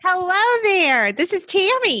there. This is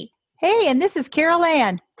Tammy. Hey, and this is Carol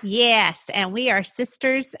Ann. Yes, and we are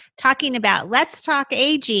sisters talking about Let's Talk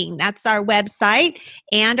Aging. That's our website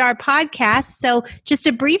and our podcast. So just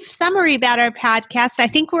a brief summary about our podcast. I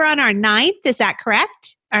think we're on our 9th. Is that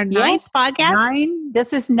correct? Our ninth podcast? 9.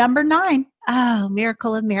 This is number 9. Oh,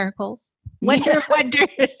 miracle of miracles. Wonder of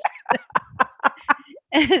wonders.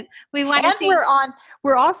 We want to see.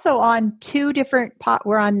 We're also on 2 different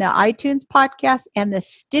we're on the iTunes podcast and the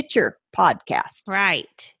Stitcher podcast.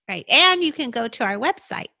 Right. And you can go to our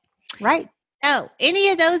website. Right. Oh, any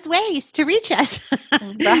of those ways to reach us.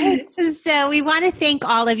 Right. So we want to thank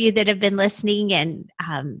all of you that have been listening and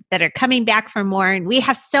that are coming back for more. And we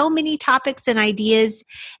have so many topics and ideas,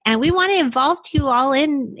 and we want to involve you all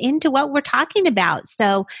into what we're talking about.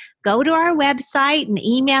 So go to our website and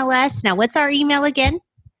email us. Now, what's our email again?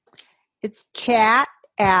 It's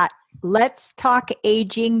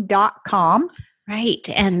chat@letstalkaging.com. Right.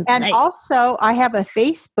 And also I have a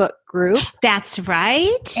Facebook group. That's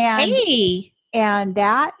right. And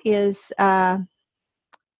that is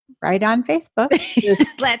right on Facebook.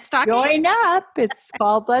 Let's Talk Join up. It's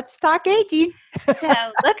called Let's Talk Aging. So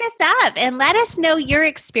look us up and let us know your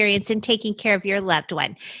experience in taking care of your loved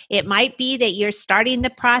one. It might be that you're starting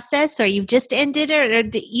the process, or you've just ended it, or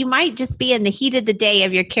you might just be in the heat of the day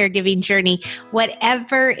of your caregiving journey.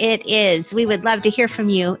 Whatever it is, we would love to hear from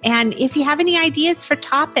you. And if you have any ideas for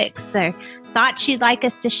topics or thoughts you'd like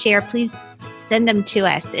us to share, please send them to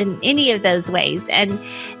us in any of those ways. And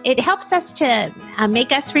it helps us to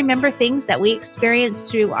make us remember things that we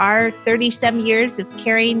experienced through our 37 years of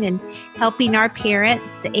caring and helping our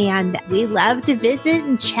parents. And we love to visit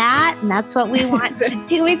and chat, and that's what we want to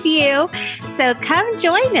do with you. So come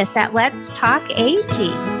join us at Let's Talk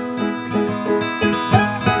Aging.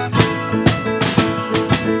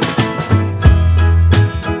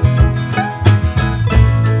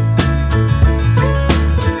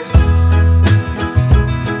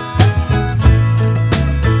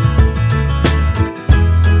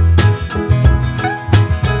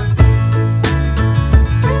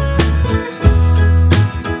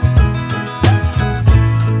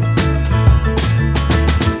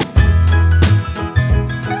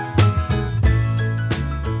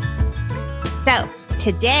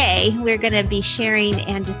 Today, we're going to be sharing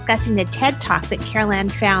and discussing the TED Talk that Carol Ann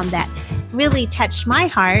found that really touched my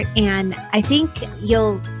heart, and I think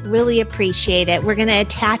you'll really appreciate it. We're going to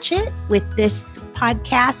attach it with this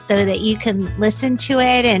podcast so that you can listen to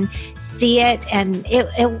it and see it, and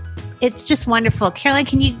it's just wonderful. Carol Ann,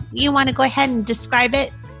 can you want to go ahead and describe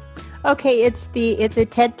it? Okay, it's a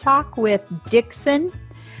TED Talk with Dixon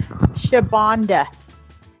Chibanda.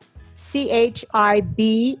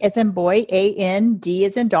 CHIB as in boy, AND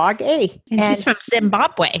as in dog, A. And he's from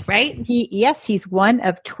Zimbabwe, right? He's one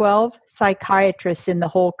of 12 psychiatrists in the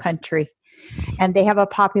whole country. And they have a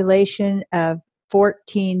population of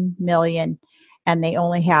 14 million, and they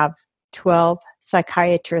only have 12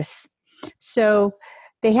 psychiatrists. So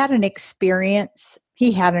he had an experience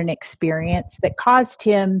that caused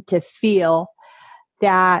him to feel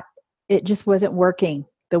that it just wasn't working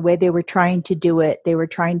the way they were trying to do it. They were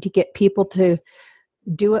trying to get people to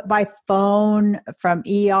do it by phone from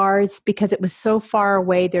ERs because it was so far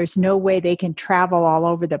away. There's no way they can travel all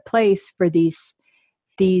over the place for these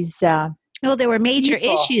well, there were major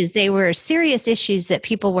people. issues. They were serious issues that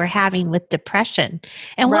people were having with depression.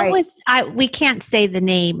 And Right. we can't say the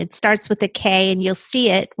name. It starts with a K, and you'll see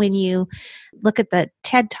it when you look at the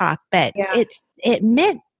TED Talk, but Yeah. it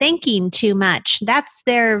meant thinking too much. That's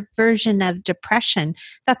their version of depression. I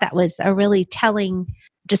thought that was a really telling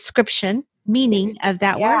meaning of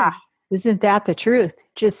that word. Isn't that the truth?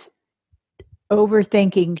 Just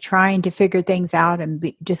overthinking, trying to figure things out, and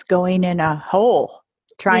just going in a hole,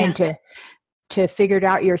 trying to figure it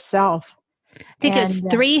out yourself. I think it's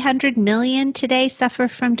 300 million today suffer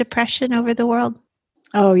from depression over the world.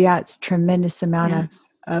 Oh, yeah, it's a tremendous amount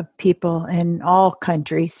of people in all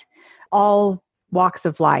countries, all walks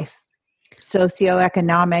of life,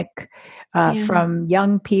 socioeconomic, from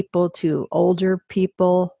young people to older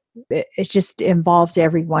people. It just involves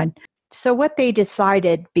everyone. So what they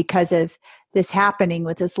decided, because of this happening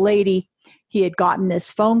with this lady, he had gotten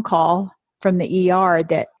this phone call from the ER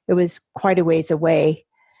that it was quite a ways away.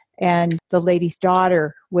 And the lady's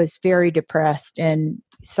daughter was very depressed and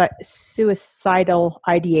suicidal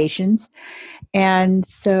ideations. And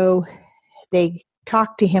so they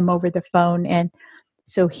talked to him over the phone. And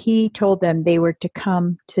so he told them they were to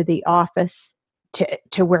come to the office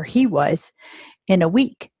to where he was in a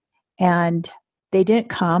week. And they didn't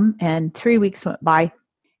come. And 3 weeks went by.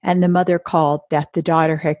 And the mother called that the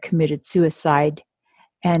daughter had committed suicide.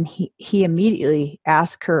 And he immediately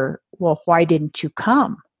asked her, well, why didn't you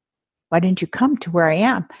come? Why didn't you come to where I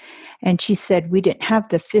am? And she said, we didn't have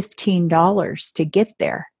the $15 to get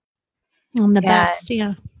there. On the And bus,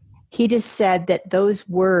 yeah. he just said that those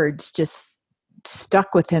words just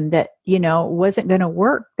stuck with him, that, it wasn't going to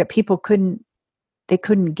work, that people couldn't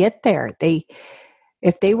get there.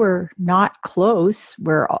 If they were not close,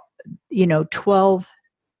 where, 12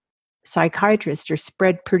 psychiatrists are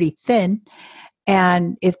spread pretty thin,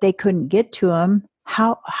 and if they couldn't get to them,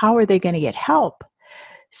 how are they going to get help?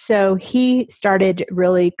 So he started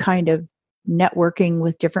really kind of networking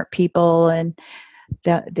with different people, and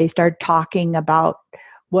they started talking about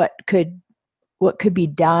what could be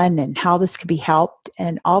done and how this could be helped.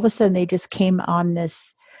 And all of a sudden, they just came on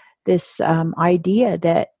this idea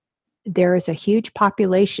that there is a huge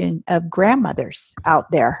population of grandmothers out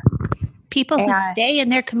there. People who stay in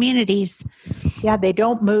their communities. Yeah, they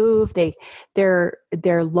don't move. They're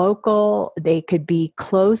local. They could be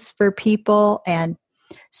close for people, and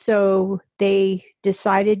so they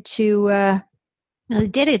decided to. They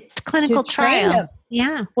did a clinical trial. Them.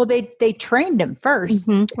 Yeah. Well, they trained them first.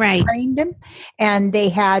 Mm-hmm, right. Trained them, and they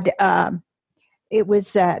had. It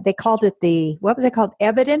was they called it what was it called?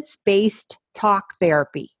 Evidence-based talk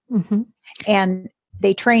therapy, mm-hmm. and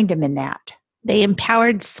they trained them in that. They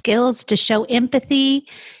empowered skills to show empathy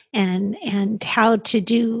and how to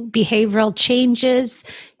do behavioral changes.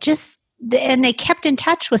 And they kept in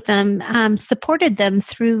touch with them, supported them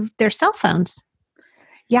through their cell phones.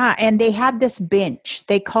 Yeah, and they had this bench.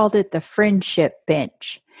 They called it the friendship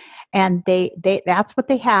bench, and they that's what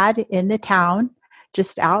they had in the town,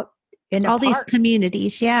 just out in all a park. These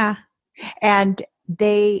communities. Yeah, and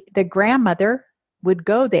the grandmother would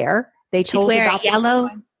go there. They She'd told wear about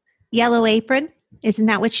a yellow apron. Isn't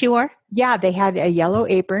that what she wore? Yeah, they had a yellow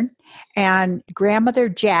apron, and Grandmother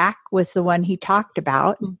Jack was the one he talked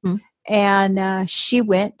about. Mm-hmm. And she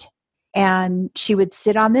went, and she would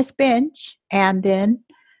sit on this bench, and then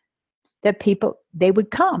the people, they would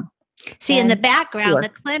come. See, in the background, the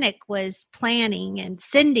clinic was planning and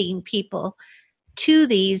sending people to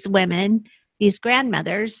these women, these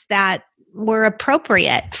grandmothers that were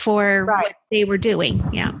appropriate for what they were doing.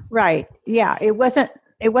 Yeah. Right. Yeah. It wasn't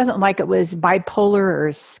like it was bipolar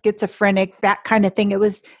or schizophrenic, that kind of thing. It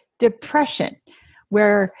was depression,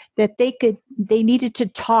 where that they needed to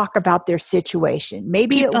talk about their situation.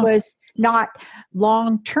 Maybe it was not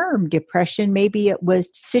long-term depression. Maybe it was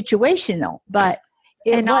situational, but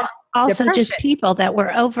it was also depression. Just people that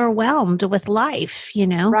were overwhelmed with life,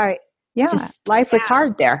 Right. Yeah. Life was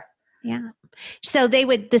hard there. Yeah. So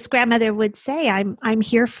this grandmother would say, I'm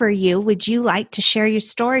here for you. Would you like to share your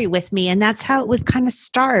story with me? And that's how it would kind of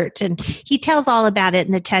start. And he tells all about it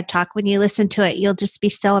in the TED Talk. When you listen to it, you'll just be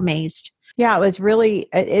so amazed. Yeah, it was really,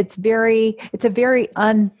 it's a very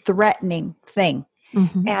unthreatening thing.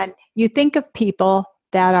 Mm-hmm. And you think of people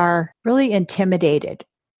that are really intimidated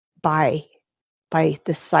by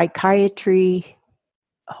the psychiatry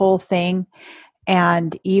whole thing,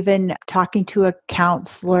 and even talking to a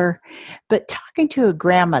counselor, but talking to a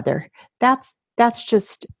grandmother, that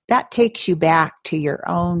takes you back to your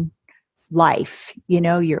own life,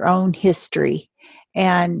 your own history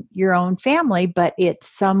and your own family, but it's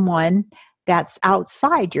someone that's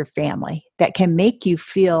outside your family that can make you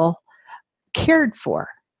feel cared for.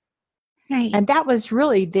 Right. And that was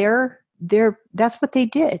really that's what they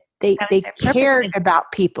did. They cared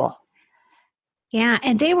about people. Yeah,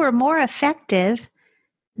 and they were more effective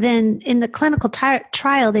than in the clinical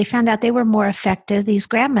trial. They found out they were more effective, these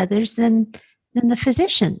grandmothers, than the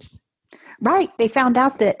physicians. Right. They found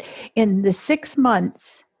out that in the 6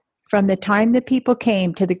 months from the time the people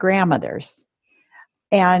came to the grandmothers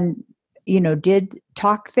and, did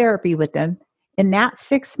talk therapy with them, in that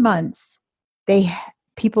 6 months,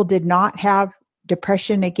 people did not have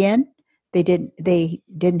depression again. They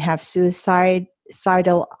didn't have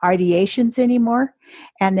suicidal ideations anymore,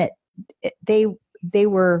 and that they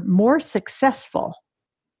were more successful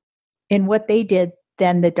in what they did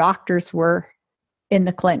than the doctors were in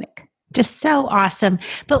the clinic. Just so awesome.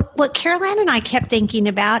 But what Caroline and I kept thinking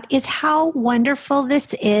about is how wonderful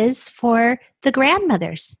this is for the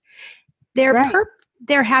grandmothers.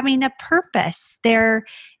 They're having a purpose. They're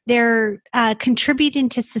contributing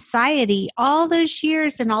to society. All those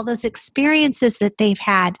years and all those experiences that they've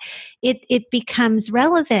had, it becomes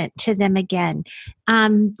relevant to them again.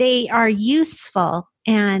 They are useful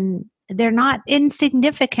and they're not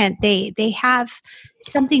insignificant. They have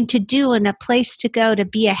something to do and a place to go to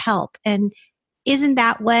be a help. And isn't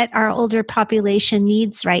that what our older population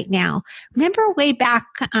needs right now? Remember way back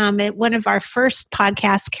at one of our first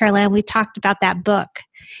podcasts, Caroline, we talked about that book.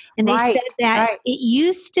 And they said that it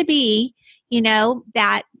used to be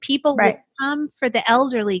that people would come for the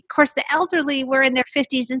elderly. Of course, the elderly were in their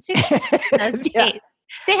 50s and 60s in those days.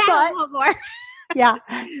 They had a little more.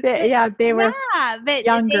 They were but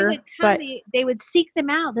younger. They would come, they would seek them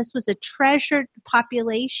out. This was a treasured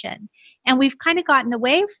population. And we've kind of gotten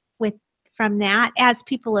away from that as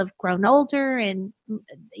people have grown older and,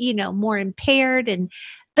 more impaired.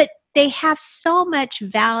 But they have so much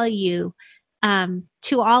value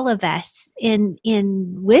to all of us in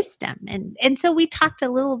wisdom. And so we've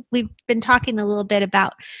been talking a little bit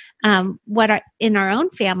about in our own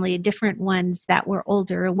family, different ones that were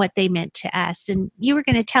older and what they meant to us. And you were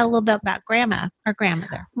going to tell a little bit about our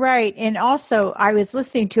grandmother. Right. And also I was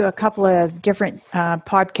listening to a couple of different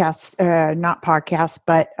podcasts, not podcasts,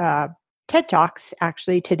 but TED Talks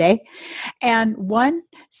actually today. And one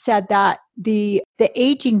said that the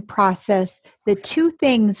aging process, the two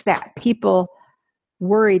things that people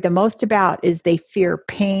worry the most about is they fear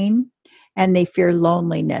pain and they fear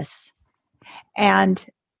loneliness. And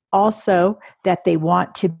also that they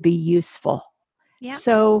want to be useful. Yep.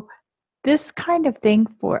 So this kind of thing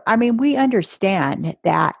we understand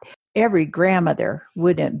that every grandmother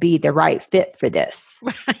wouldn't be the right fit for this.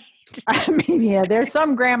 Right. There's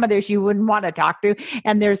some grandmothers you wouldn't want to talk to,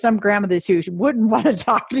 and there's some grandmothers who wouldn't want to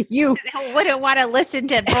talk to you. They wouldn't want to listen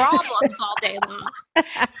to problems all day long.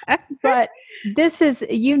 But this is,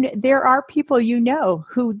 there are people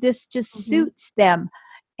who this just suits them.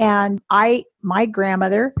 And my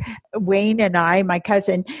grandmother, Wayne and I, my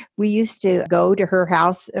cousin, we used to go to her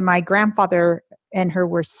house, and my grandfather and her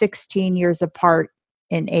were 16 years apart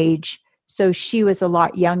in age. So she was a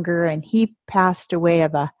lot younger, and he passed away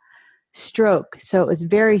of a stroke. So it was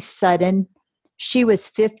very sudden. She was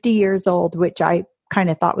 50 years old, which I kind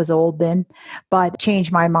of thought was old then, but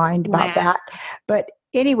changed my mind about that. But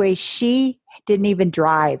anyway, she didn't even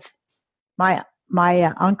drive. My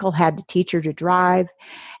uncle had to teach her to drive.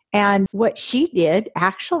 And what she did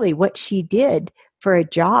for a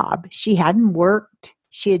job, she hadn't worked.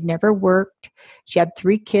 She had never worked. She had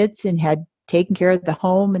 3 kids and had taken care of the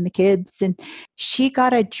home and the kids. And she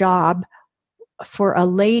got a job for a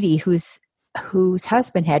lady whose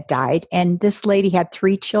husband had died. And this lady had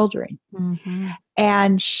 3 children. Mm-hmm.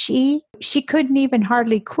 And she couldn't even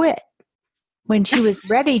hardly quit when she was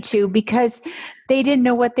ready to, because they didn't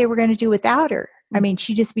know what they were going to do without her. I mean,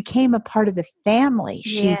 she just became a part of the family.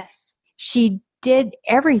 She did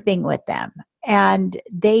everything with them, and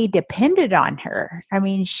they depended on her. I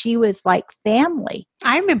mean, she was like family.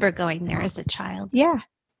 I remember going there as a child. Yeah.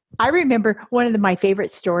 I remember one of my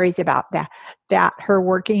favorite stories about that her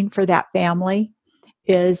working for that family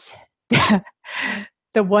is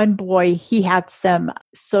the one boy, he had some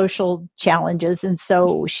social challenges. And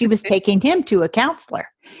so she was taking him to a counselor,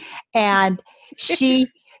 and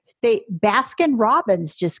Baskin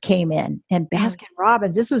Robbins just came in, and Baskin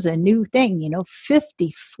Robbins, this was a new thing,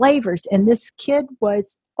 50 flavors. And this kid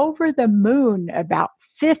was over the moon about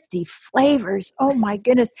 50 flavors. Oh my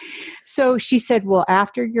goodness. So she said, well,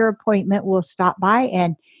 after your appointment, we'll stop by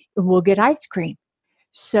and we'll get ice cream.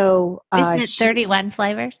 So isn't it 31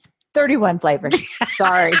 flavors? 31 flavors.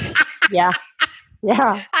 Sorry. Yeah.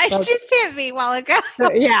 Just hit me a while ago.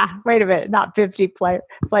 Wait a minute. Not 50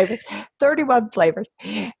 flavors, 31 flavors.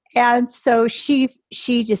 And so she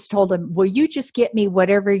just told him, well, you just get me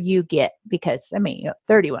whatever you get, because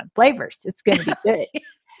 31 flavors, it's going to be good.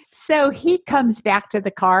 So he comes back to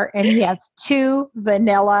the car and he has 2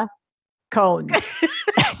 vanilla cones.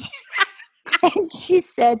 And she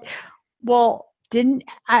said, well,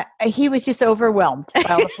 he was just overwhelmed by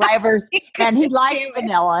all the flavors and he liked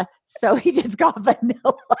vanilla. So he just got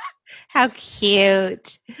vanilla. How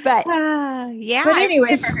cute. But but anyway,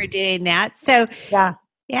 I remember her doing that. So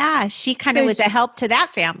yeah, she kind of was a help to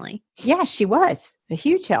that family. Yeah, she was a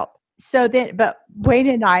huge help. So then, but Wayne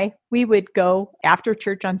and I, we would go after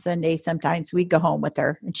church on Sunday. Sometimes we'd go home with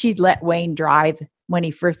her, and she'd let Wayne drive when he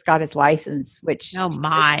first got his license, which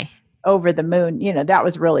over the moon, that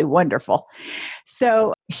was really wonderful.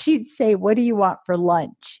 So she'd say, what do you want for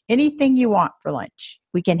lunch? Anything you want for lunch,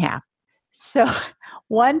 we can have. So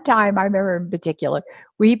one time I remember in particular,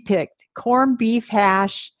 we picked corned beef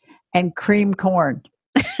hash and cream corn.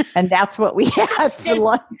 And that's what we had for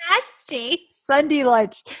lunch. Sunday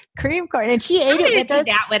lunch, cream corn. And she ate it with us.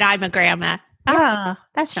 That when I'm a grandma. Yeah. Oh,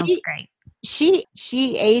 that sounds great. She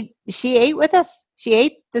ate with us. She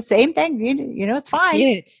ate the same thing. It's fine.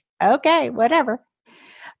 Cute. Okay, whatever.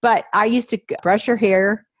 But I used to brush her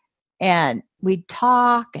hair, and we'd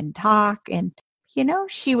talk. And,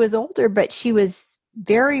 she was older, but she was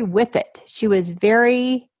very with it. She was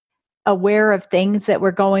very aware of things that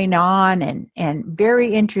were going on and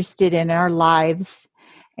very interested in our lives.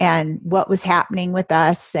 and what was happening with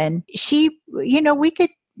us. And she, we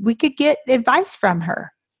could get advice from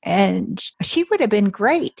her, and she would have been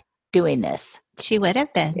great doing this. She would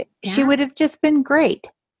have been. Yeah. She would have just been great.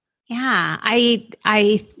 Yeah.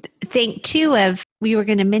 I think too of, we were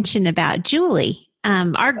going to mention about Julie.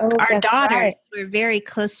 Our daughters were very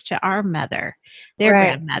close to our mother, their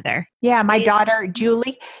grandmother. Yeah. My daughter,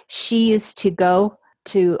 Julie, she used to go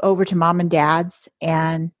over to mom and dad's,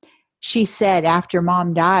 and she said after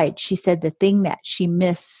mom died, she said the thing that she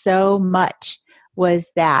missed so much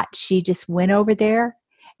was that she just went over there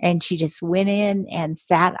and she just went in and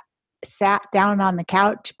sat down on the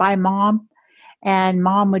couch by mom, and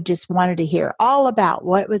mom would just wanted to hear all about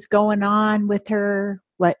what was going on with her,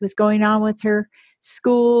 what was going on with her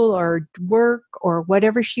school or work or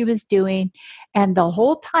whatever she was doing. And the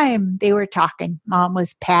whole time they were talking, mom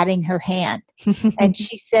was patting her hand. And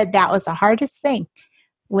she said that was the hardest thing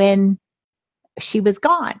when she was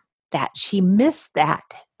gone, that she missed that,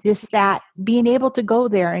 just that being able to go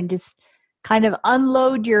there and just kind of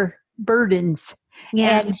unload your burdens.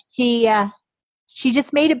 Yeah. And she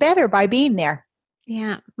just made it better by being there.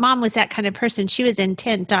 Yeah. Mom was that kind of person. She was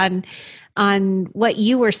intent on what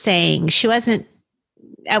you were saying. She wasn't,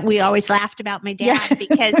 we always laughed about my dad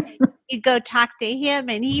because you'd go talk to him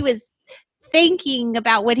and he was thinking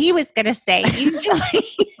about what he was going to say usually.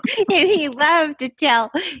 And he loved to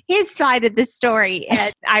tell his side of the story.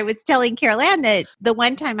 And I was telling Carol Ann that the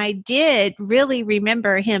one time I did really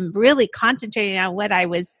remember him really concentrating on what I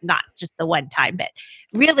was, not just the one time, but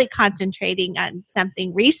really concentrating on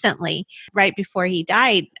something recently right before he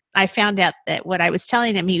died. I found out that what I was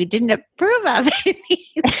telling him, he didn't approve of. And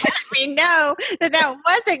he let me know that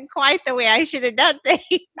wasn't quite the way I should have done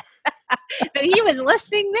things. But he was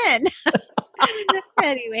listening then.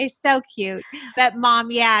 Anyway, so cute. But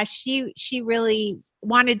mom, yeah, she really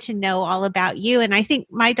wanted to know all about you. And I think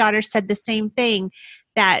my daughter said the same thing,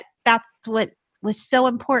 that's what was so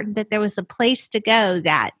important, that there was a place to go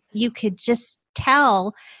that you could just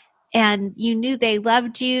tell and you knew they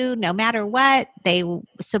loved you no matter what, they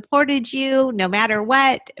supported you no matter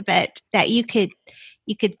what, but that you could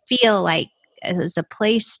feel like it was a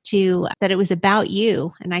place that it was about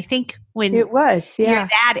you. And I think when it was, you're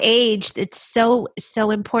that age, it's so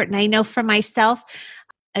important. I know for myself,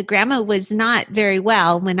 grandma was not very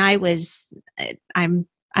well when I was, I'm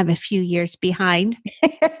a few years behind.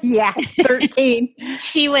 Yeah, 13.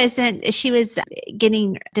 She was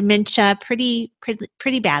getting dementia pretty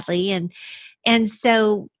badly. And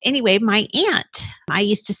so anyway, my aunt, I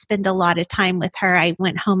used to spend a lot of time with her. I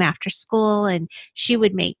went home after school and she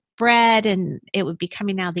would make bread and it would be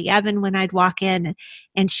coming out of the oven when I'd walk in,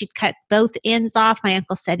 and she'd cut both ends off. My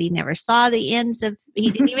uncle said he never saw the ends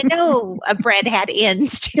he didn't even know a bread had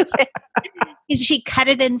ends to it. And she cut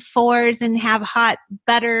it in fours and have hot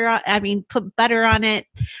butter. Put butter on it,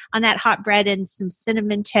 on that hot bread, and some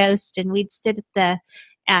cinnamon toast. And we'd sit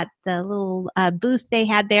at the little booth they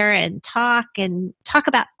had there and talk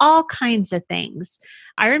about all kinds of things.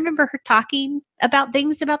 I remember her talking about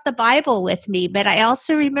things about the Bible with me, but I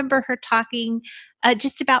also remember her talking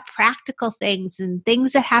just about practical things and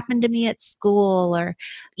things that happened to me at school, or,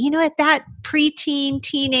 at that preteen,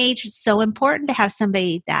 teenage, it's so important to have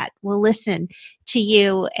somebody that will listen to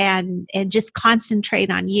you and just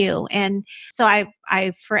concentrate on you. And so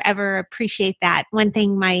I forever appreciate that. One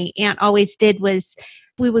thing my aunt always did was,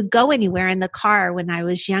 we would go anywhere in the car when I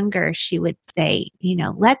was younger, she would say,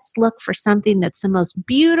 let's look for something that's the most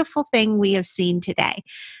beautiful thing we have seen today.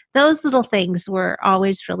 Those little things were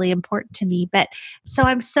always really important to me. But so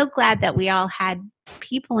I'm so glad that we all had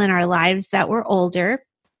people in our lives that were older,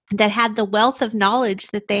 that had the wealth of knowledge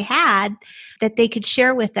that they had, that they could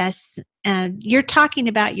share with us. You're talking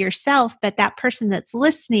about yourself, but that person that's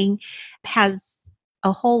listening has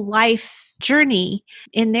a whole life journey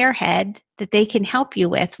in their head that they can help you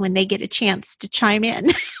with when they get a chance to chime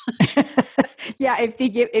in. Yeah, if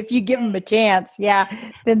you give them a chance,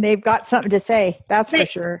 then they've got something to say. That's for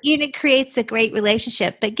sure. It creates a great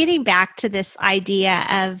relationship. But getting back to this idea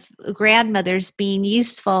of grandmothers being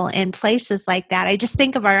useful in places like that, I just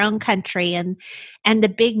think of our own country and the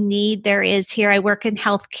big need there is here. I work in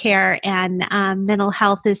healthcare, and mental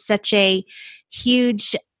health is such a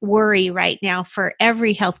huge worry right now for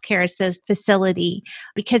every healthcare facility,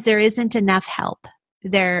 because there isn't enough help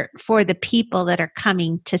there for the people that are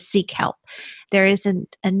coming to seek help. There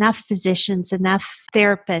isn't enough physicians, enough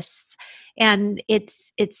therapists. And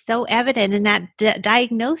it's so evident in that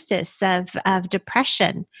diagnosis of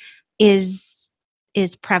depression is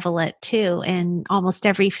is prevalent too in almost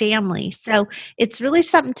every family. So it's really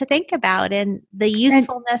something to think about, and the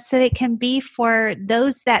usefulness that it can be for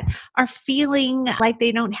those that are feeling like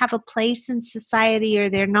they don't have a place in society, or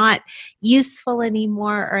they're not useful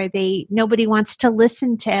anymore, or nobody wants to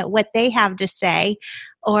listen to what they have to say,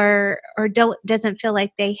 or doesn't feel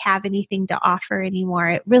like they have anything to offer anymore.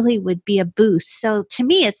 It really would be a boost. So to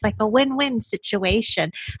me, it's like a win-win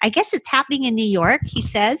situation. I guess it's happening in New York, he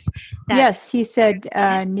says. Yes, he said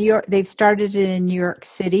New York, they've started it in New York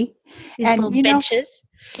City. These and little benches.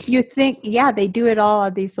 You think, yeah, they do it all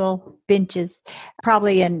on these little benches.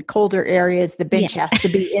 Probably in colder areas, the bench has to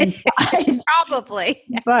be inside. Probably.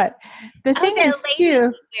 But the thing is,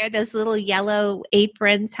 too, wear those little yellow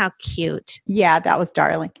aprons. How cute. Yeah, that was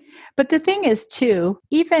darling. But the thing is, too,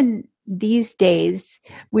 even these days,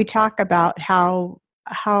 we talk about how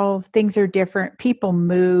things are different. People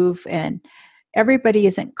move and everybody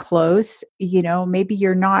isn't close. Maybe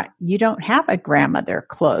you don't have a grandmother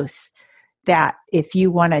close that if you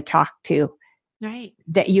want to talk to, right,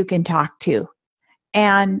 that you can talk to.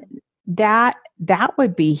 And that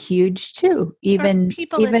would be huge too. Even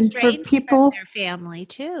for people, their family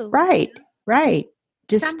too. Right.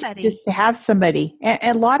 Just to have somebody.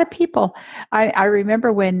 And a lot of people, I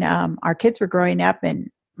remember when our kids were growing up and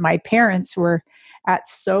my parents were at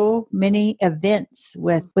so many events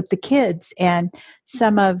with the kids, and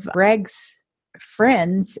some of Greg's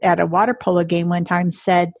friends at a water polo game one time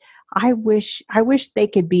said, I wish they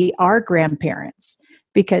could be our grandparents,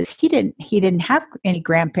 because he didn't have any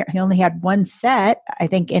grandparents. He only had one set, I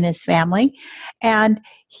think, in his family, and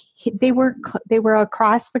they were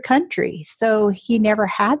across the country, so he never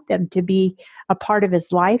had them to be a part of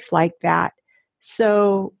his life like that.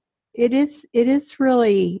 So it is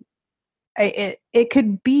really. It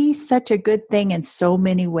could be such a good thing in so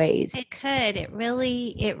many ways. It could. It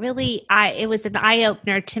was an eye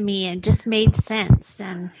opener to me and just made sense.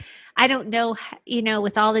 And I don't know,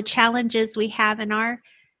 with all the challenges we have in our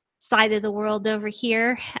side of the world over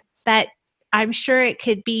here, but I'm sure it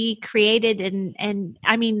could be created. And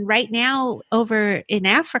I mean, right now over in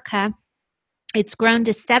Africa, it's grown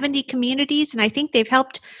to 70 communities, and I think they've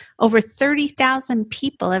helped over 30,000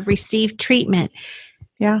 people have received treatment.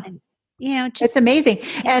 Yeah. And, it's amazing.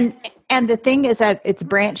 And the thing is that it's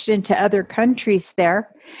branched into other countries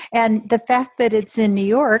there. And the fact that it's in New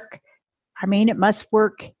York, I mean, it must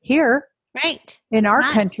work here, right, in our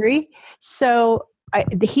country. So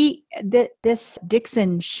this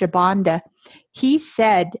Dixon Shabanda, he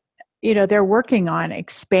said, they're working on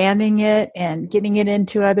expanding it and getting it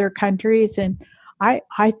into other countries. And I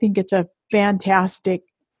think it's a fantastic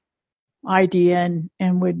idea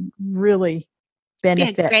and would really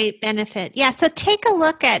benefit. Be a great benefit. Yeah. So take a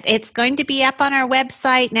look at it's going to be up on our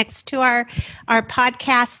website next to our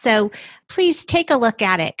podcast. So please take a look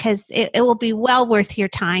at it, because it will be well worth your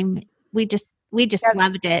time. We just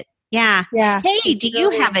loved it. Yeah. Yeah. Hey, do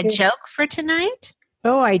you have a joke for tonight?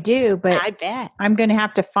 Oh, I do, but I bet I'm going to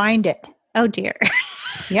have to find it. Oh dear.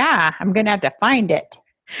 Yeah, I'm going to have to find it.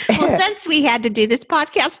 Well, since we had to do this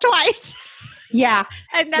podcast twice. Yeah.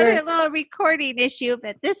 Another little recording issue,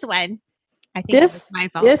 but this one, I think this my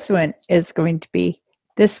fault. This one is going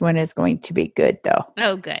to be good, though.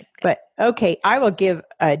 Oh, good. But okay, I will give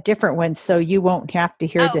a different one so you won't have to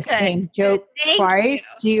hear the same joke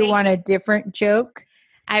twice. Do you want a different joke?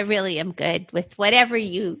 I really am good with whatever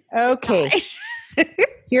you. Okay.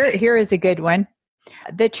 Here is a good one.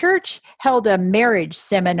 The church held a marriage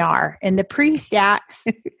seminar, and the priest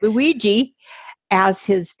asked Luigi, as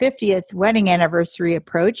his 50th wedding anniversary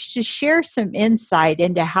approached, to share some insight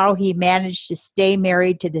into how he managed to stay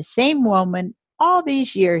married to the same woman all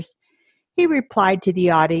these years. He replied to the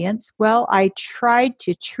audience, "Well, I tried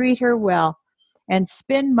to treat her well and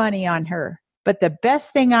spend money on her, but the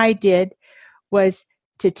best thing I did was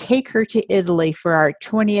to take her to Italy for our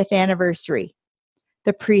 20th anniversary."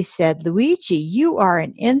 The priest said, "Luigi, you are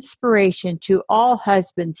an inspiration to all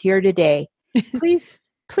husbands here today. Please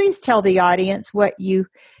tell the audience what you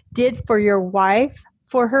did for your wife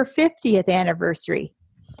for her 50th anniversary."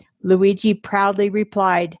 Luigi proudly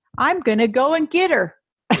replied, "I'm going to go and get her."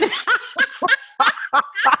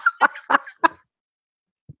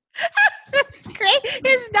 That's great.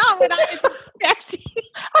 It's not what I was expecting.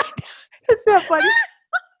 Isn't that funny?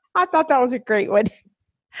 I thought that was a great one.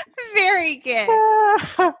 Very good.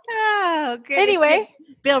 Oh, good. Anyway.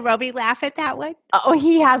 Did Bill Roby laugh at that one? Oh,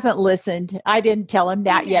 he hasn't listened. I didn't tell him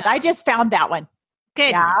that yet. I just found that one.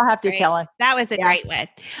 Good. Yeah, I'll have to tell him. That was a great one.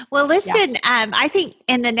 Well, listen, I think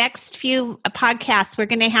in the next few podcasts, we're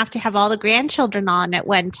going to have all the grandchildren on at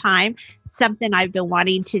one time, something I've been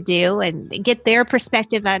wanting to do, and get their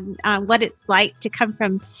perspective on what it's like to come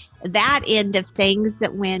from that end of things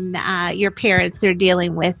when your parents are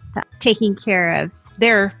dealing with taking care of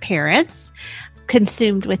their parents,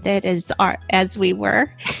 consumed with it as we were.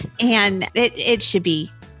 And it should be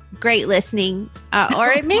great listening, or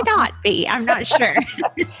it may not be. I'm not sure.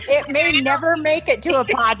 It may never make it to a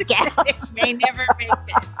podcast. It may never make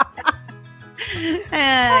it.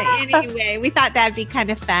 Anyway, we thought that'd be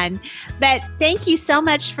kind of fun. But thank you so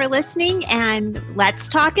much for listening, and let's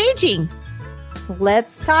talk aging.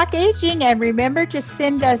 Let's talk aging. And remember to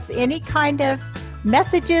send us any kind of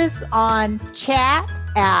messages on chat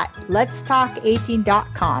at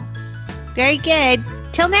letstalkaging.com. Very good.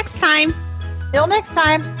 Till next time. Till next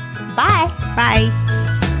time. Bye. Bye.